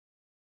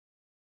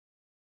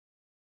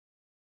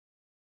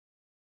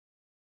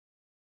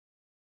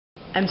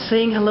I'm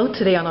saying hello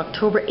today on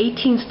October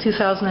 18th,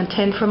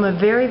 2010 from a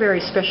very,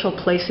 very special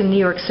place in New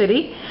York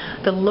City,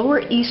 the Lower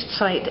East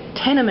Side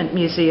Tenement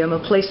Museum, a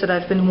place that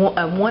I've been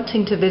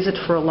wanting to visit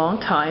for a long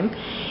time.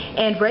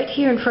 And right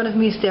here in front of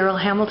me is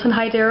Daryl Hamilton.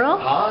 Hi, Daryl.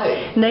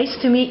 Hi. Nice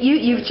to meet you.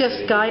 You've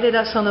just guided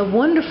us on a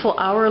wonderful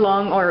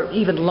hour-long or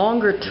even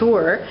longer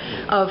tour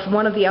of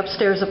one of the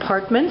upstairs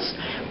apartments.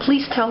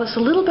 Please tell us a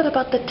little bit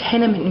about the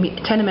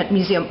Tenement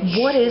Museum.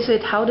 What is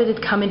it? How did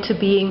it come into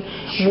being?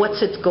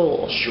 What's its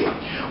goal? Sure.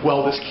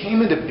 Well, this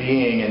came into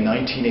being in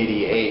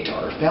 1988.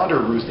 Our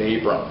founder, Ruth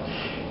Abram,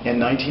 in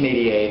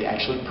 1988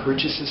 actually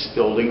purchased this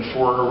building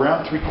for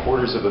around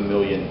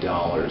 $750,000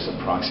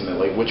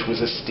 approximately, which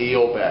was a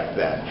steal back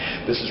then.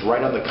 This is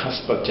right on the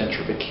cusp of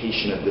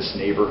gentrification of this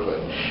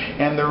neighborhood.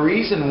 And the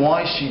reason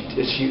why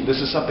this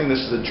is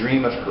a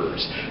dream of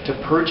hers, to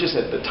purchase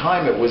at the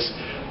time it was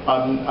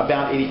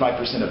about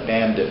 85%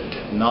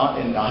 abandoned, not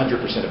 100%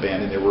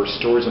 abandoned. There were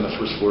stores on the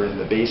first floor and in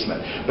the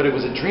basement. But it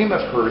was a dream of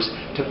hers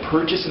to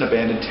purchase an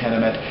abandoned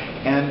tenement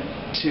and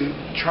to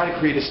try to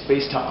create a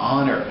space to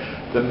honor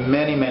the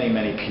many, many,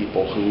 many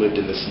people who lived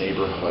in this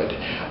neighborhood.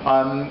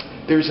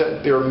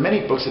 There are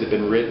many books that have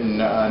been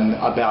written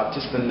about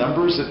just the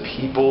numbers of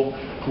people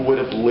who would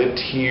have lived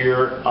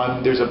here.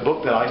 There's a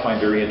book that I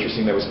find very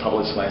interesting that was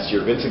published last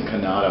year. Vincent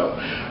Cannato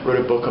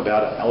wrote a book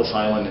about Ellis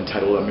Island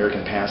entitled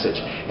American Passage,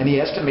 and he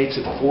estimates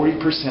that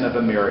 40% of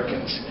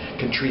Americans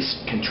can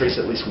trace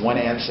at least one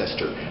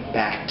ancestor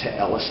back to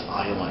Ellis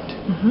Island.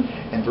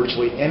 And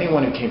virtually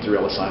anyone who came through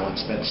Ellis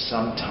Island spent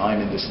some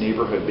time in this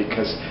neighborhood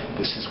because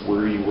this is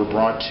where you were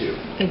brought to.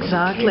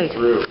 Exactly.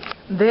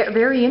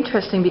 Very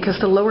interesting, because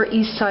the Lower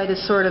East Side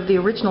is sort of the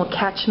original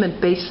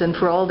catchment basin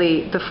for all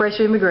the fresh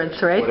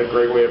immigrants, right? What a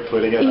great way of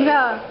putting it.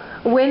 Yeah.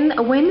 When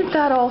did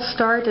that all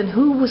start, and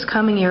who was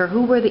coming here?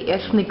 Who were the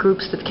ethnic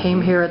groups that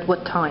came here at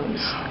what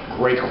times?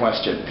 Great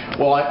question.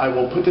 Well, I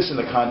will put this in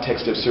the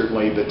context of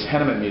certainly the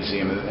Tenement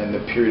Museum and the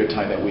period of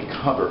time that we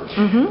cover.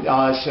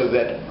 So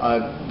that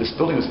this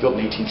building was built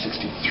in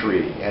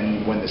 1863,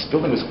 and when this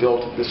building was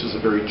built, this was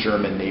a very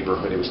German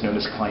neighborhood. It was known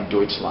as Klein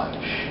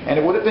Deutschland, and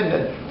it would have been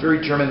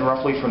very German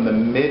roughly from the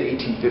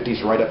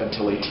mid-1850s right up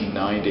until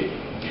 1890.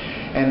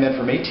 And then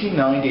from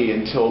 1890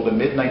 until the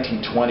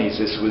mid-1920s,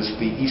 this was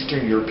the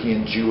Eastern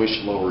European Jewish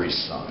Lower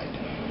East Side.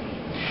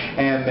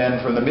 And then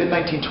from the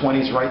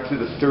mid-1920s right through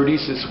the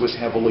 30s, this was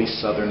heavily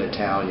Southern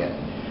Italian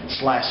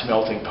 /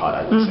 melting pot,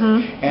 I would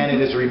say. And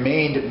it has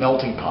remained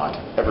melting pot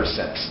ever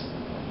since.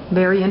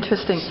 Very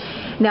interesting.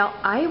 Now,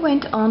 I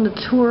went on the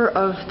tour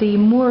of the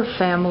Moore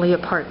family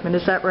apartment.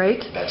 Is that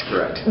right? That's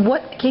correct.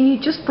 Can you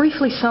just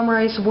briefly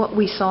summarize what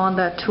we saw on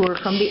that tour,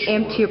 from the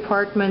empty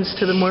apartments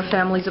to the Moore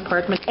family's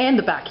apartment and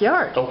the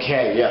backyard?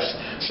 Okay, yes.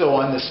 So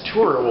on this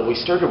tour, well, we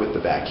started with the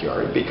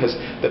backyard, because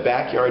the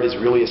backyard is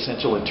really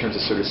essential in terms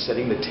of sort of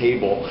setting the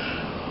table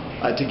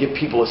to give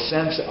people a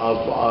sense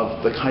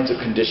of the kinds of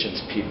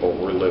conditions people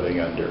were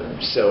living under.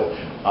 So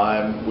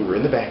we were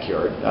in the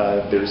backyard.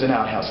 There's an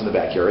outhouse in the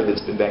backyard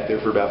that's been back there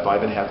for about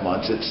 5.5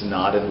 months. It's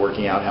not a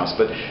working outhouse,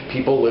 but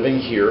people living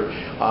here,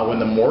 when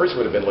the Moores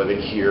would have been living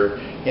here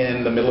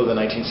in the middle of the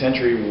 19th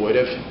century, would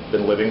have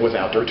been living with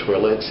outdoor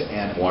toilets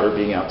and water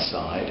being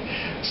outside.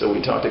 So we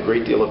talked a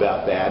great deal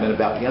about that and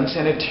about the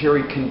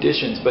unsanitary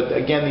conditions. But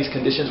again, these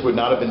conditions would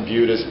not have been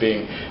viewed as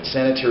being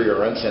sanitary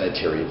or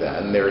unsanitary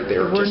then. They're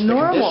just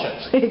normal. The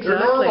conditions. Exactly. They're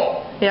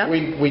normal. Yeah.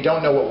 We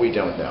don't know what we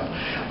don't know.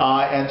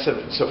 And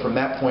so from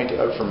that point,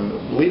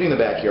 from leaving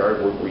the backyard,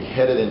 we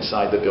headed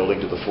inside the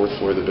building to the 4th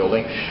floor of the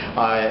building.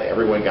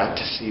 Everyone got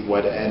to see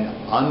what an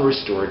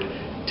unrestored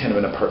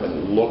tenement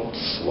apartment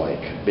looks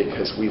like,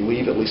 because we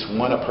leave at least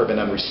one apartment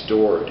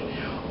unrestored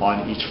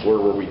on each floor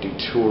where we do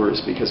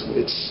tours, because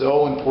it's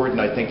so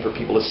important, I think, for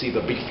people to see the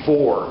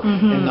before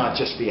and not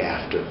just the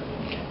after.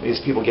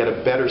 Because people get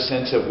a better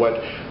sense of what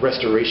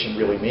restoration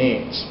really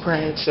means.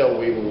 Right. So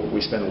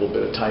we spent a little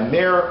bit of time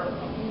there.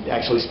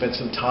 Actually spent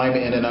some time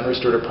in an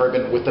unrestored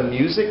apartment with the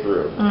music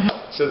room,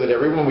 so that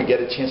everyone would get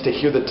a chance to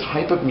hear the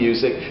type of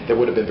music that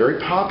would have been very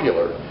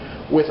popular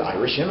with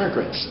Irish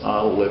immigrants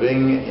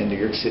living in New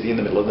York City in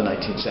the middle of the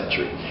 19th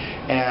century.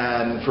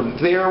 And from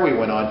there we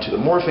went on to the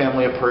Moore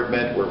family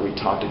apartment, where we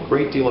talked a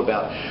great deal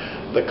about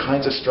the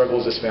kinds of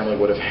struggles this family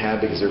would have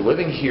had, because they're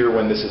living here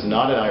when this is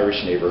not an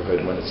Irish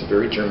neighborhood, when it's a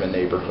very German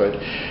neighborhood,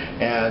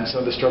 and some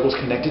of the struggles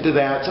connected to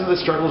that, some of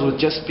the struggles with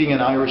just being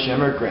an Irish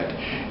immigrant,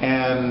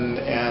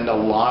 and a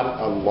lot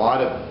of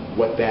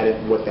what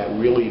that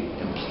really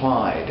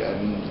implied,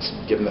 and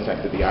given the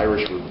fact that the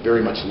Irish were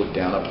very much looked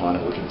down upon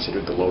and were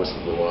considered the lowest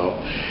of the low,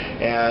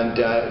 and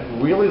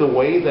really the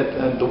way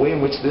in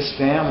which this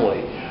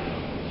family,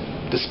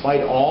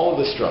 despite all of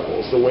the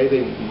struggles, the way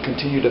they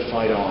continue to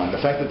fight on, the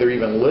fact that they're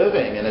even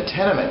living in a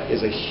tenement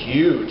is a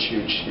huge,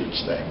 huge, huge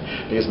thing,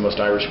 because most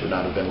Irish would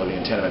not have been living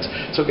in tenements.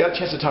 So we got a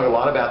chance to talk a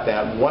lot about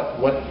that, what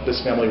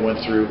this family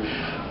went through,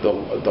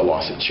 the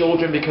loss of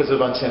children because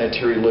of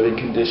unsanitary living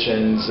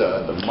conditions,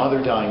 the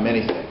mother dying,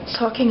 many things.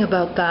 Talking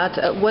about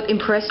that, what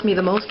impressed me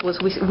the most was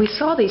we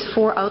saw these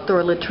 4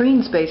 outdoor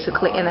latrines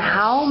basically, and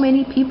how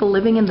many people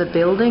living in the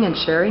building and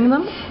sharing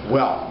them?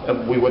 Well,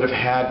 we would have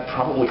had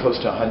probably close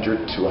to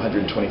 100 to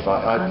 125,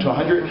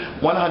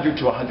 100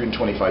 to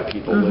 125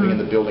 people living in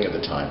the building at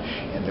the time.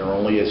 And there were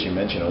only, as you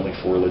mentioned, only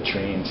 4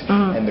 latrines.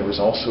 And there was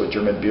also a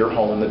German beer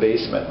hall in the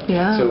basement.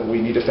 Yeah. So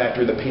we need to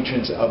factor in the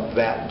patrons of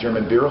that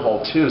German beer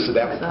hall too. So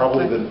that would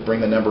probably bring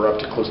the number up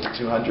to close to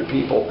 200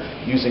 people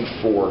using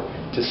 4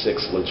 to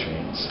 6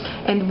 latrines.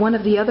 And one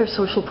of the other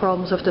social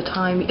problems of the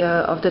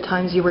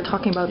times you were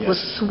talking about was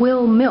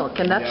swill milk,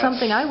 and that's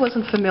something I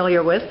wasn't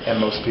familiar with. And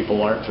most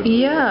people aren't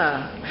familiar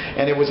with.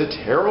 And it was a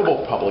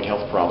terrible public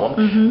health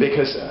problem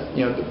because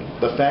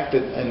the fact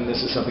that, and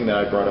this is something that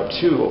I brought up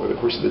too over the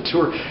course of the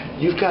tour,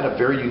 you've got a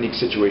very unique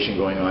situation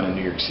going on in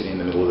New York City in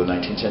the middle of the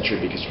 19th century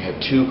because you have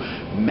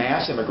 2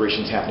 mass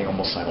immigrations happening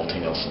almost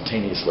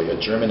simultaneously, a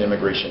German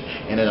immigration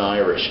and an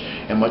Irish,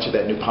 and much of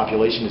that new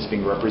population is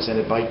being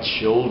represented by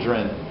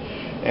children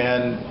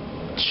and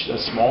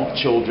small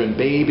children,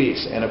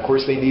 babies, and of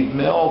course they need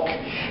milk.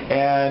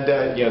 And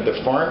the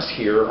farms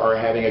here are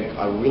having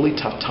a really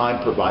tough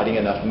time providing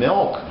enough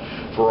milk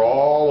for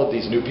all of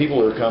these new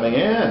people who are coming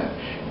in.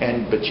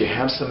 But you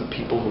have some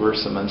people who are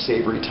some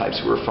unsavory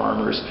types who are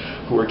farmers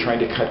who are trying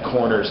to cut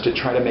corners to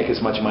try to make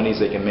as much money as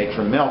they can make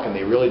from milk, and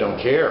they really don't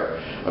care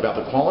about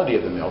the quality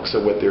of the milk. So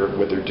what they're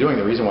doing,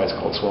 the reason why it's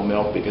called swill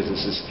milk, because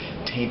this is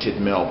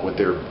tainted milk. What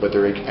they're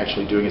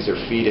actually doing is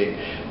they're feeding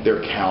their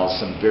cows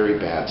some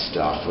very bad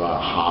stuff,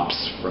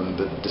 hops from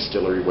the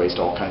distillery waste,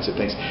 all kinds of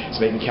things.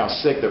 It's making cows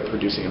sick. They're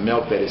producing a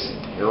milk that is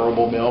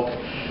terrible milk.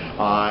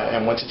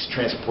 And once it's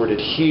transported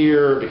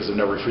here, because of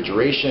no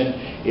refrigeration,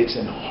 it's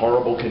in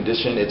horrible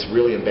condition. It's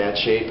really in bad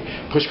shape.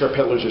 Pushcart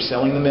peddlers are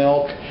selling the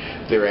milk.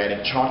 They're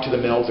adding chalk to the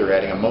milk. They're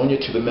adding ammonia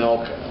to the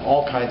milk,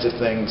 all kinds of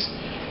things.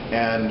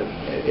 And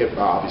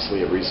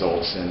obviously it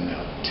results in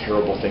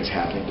terrible things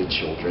happening to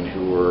children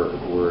who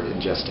are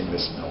ingesting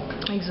this milk.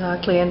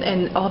 Exactly, and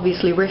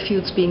obviously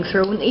refuse being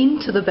thrown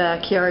into the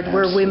backyard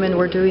where women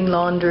were doing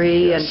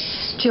laundry and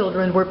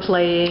children were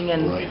playing.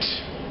 And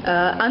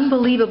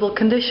unbelievable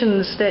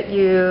conditions that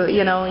you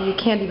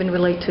can't even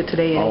relate to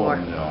today anymore.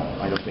 Oh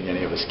no, I don't think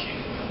any of us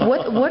can.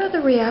 What are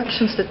the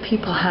reactions that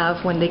people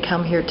have when they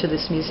come here to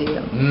this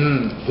museum?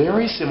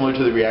 Very similar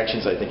to the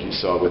reactions I think you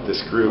saw with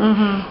this group.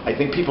 I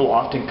think people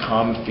often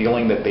come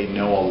feeling that they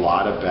know a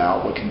lot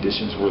about what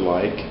conditions were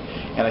like,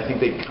 and I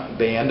think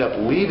they end up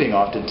leaving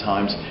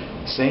oftentimes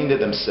saying to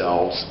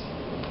themselves,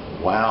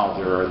 wow,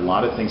 there are a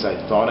lot of things I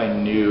thought I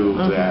knew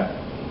that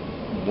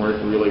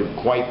weren't really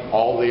quite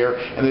all there,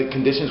 and the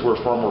conditions were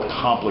far more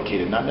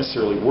complicated, not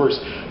necessarily worse,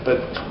 but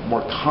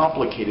more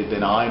complicated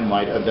than I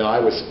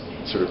was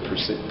sort of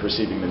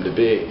perceiving them to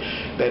be.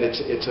 That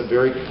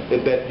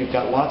that you've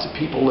got lots of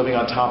people living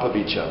on top of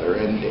each other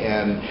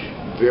and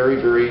very,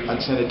 very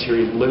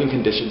unsanitary living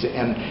conditions,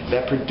 and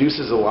that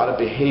produces a lot of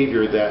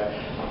behavior that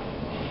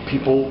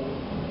people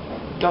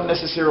don't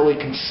necessarily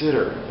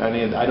consider. I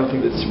mean, I don't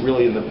think that's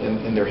really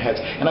in their heads.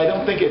 And I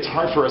don't think it's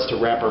hard for us to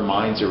wrap our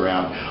minds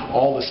around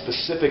all the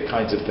specific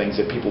kinds of things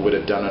that people would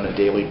have done on a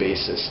daily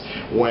basis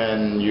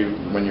when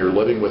you're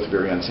living with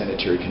very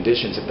unsanitary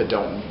conditions, but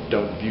don't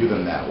view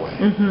them that way.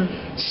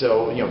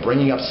 So,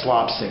 bringing up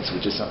slop sinks,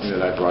 which is something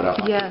that I brought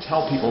up. I could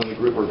tell people in the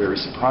group were very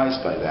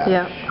surprised by that.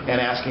 And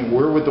asking,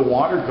 where would the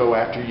water go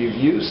after you've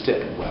used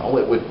it?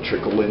 Well, it would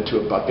trickle into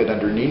a bucket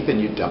underneath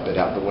and you'd dump it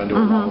out the window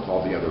along with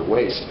all the other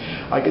waste.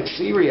 I could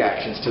see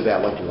reactions to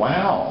that, like,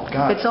 wow,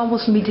 God. It's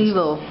almost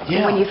medieval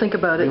when you think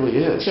about it. It really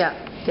is.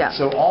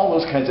 So all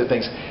those kinds of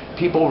things,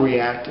 people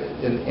react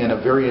in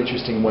a very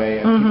interesting way,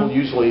 and people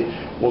usually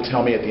will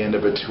tell me at the end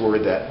of a tour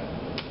that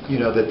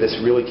that this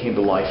really came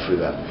to life for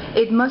them.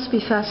 It must be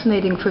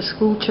fascinating for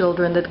school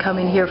children that come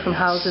in here from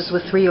houses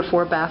with 3 or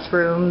 4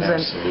 bathrooms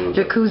and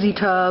jacuzzi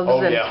tubs.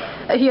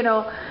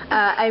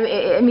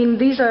 I mean,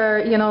 these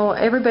are,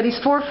 everybody's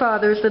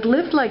forefathers that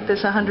lived like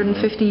this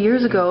 150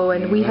 years ago,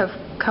 and we have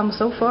come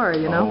so far,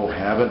 Oh,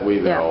 haven't we,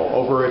 though?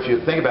 Over, if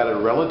you think about it,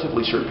 a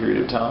relatively short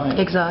period of time.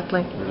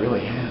 Exactly. We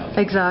really have.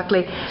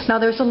 Exactly. Now,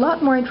 there's a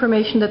lot more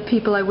information that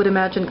people, I would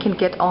imagine, can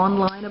get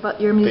online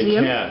about your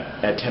museum. They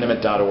can, at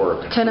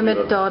tenement.org.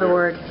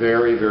 Tenement.org.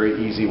 Very, very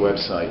easy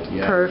website.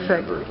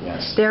 Perfect.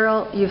 Yes.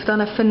 Daryl, you've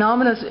done a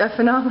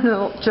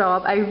phenomenal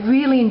job. I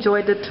really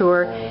enjoyed the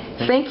tour.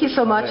 Thank you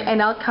so much,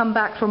 and I'll come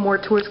back for more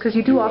tours, because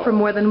you do offer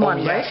more than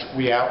one, right? Yes,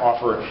 we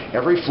offer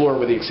every floor,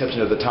 with the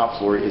exception of the top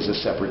floor, is a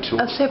separate tour.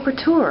 A separate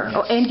tour. Yes.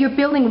 Oh, and your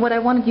building, what I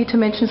wanted you to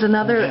mention, is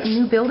another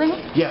new building?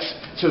 Yes.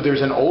 So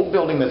there's an old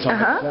building that's on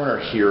the corner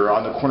here,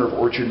 on the corner of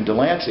Orchard and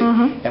Delancey,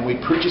 and we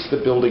purchased the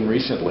building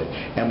recently.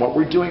 And what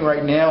we're doing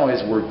right now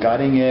is we're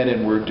gutting it,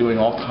 and we're doing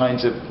all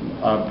kinds of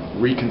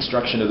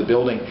reconstruction of the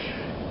building.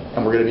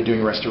 And we're going to be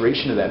doing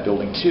restoration of that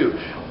building too.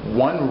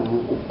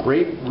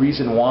 great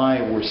reason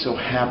why we're so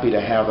happy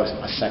to have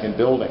a second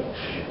building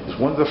is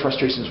one of the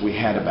frustrations we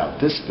had about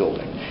this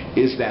building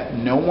is that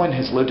no one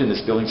has lived in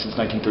this building since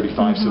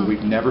 1935, so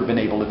we've never been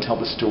able to tell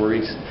the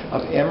stories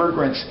of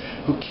immigrants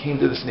who came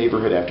to this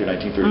neighborhood after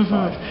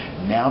 1935.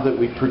 Now that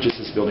we've purchased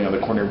this building on the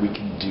corner, we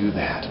can do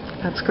that.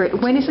 That's great.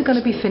 When is it going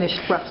to be finished,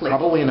 roughly?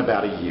 Probably in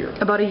about a year.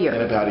 About a year?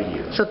 In about a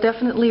year. So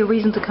definitely a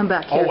reason to come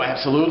back here. Oh,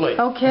 absolutely.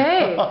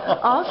 Okay.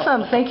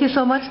 Awesome. Thank you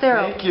so much,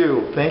 Daryl. Thank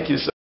you. Thank you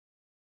so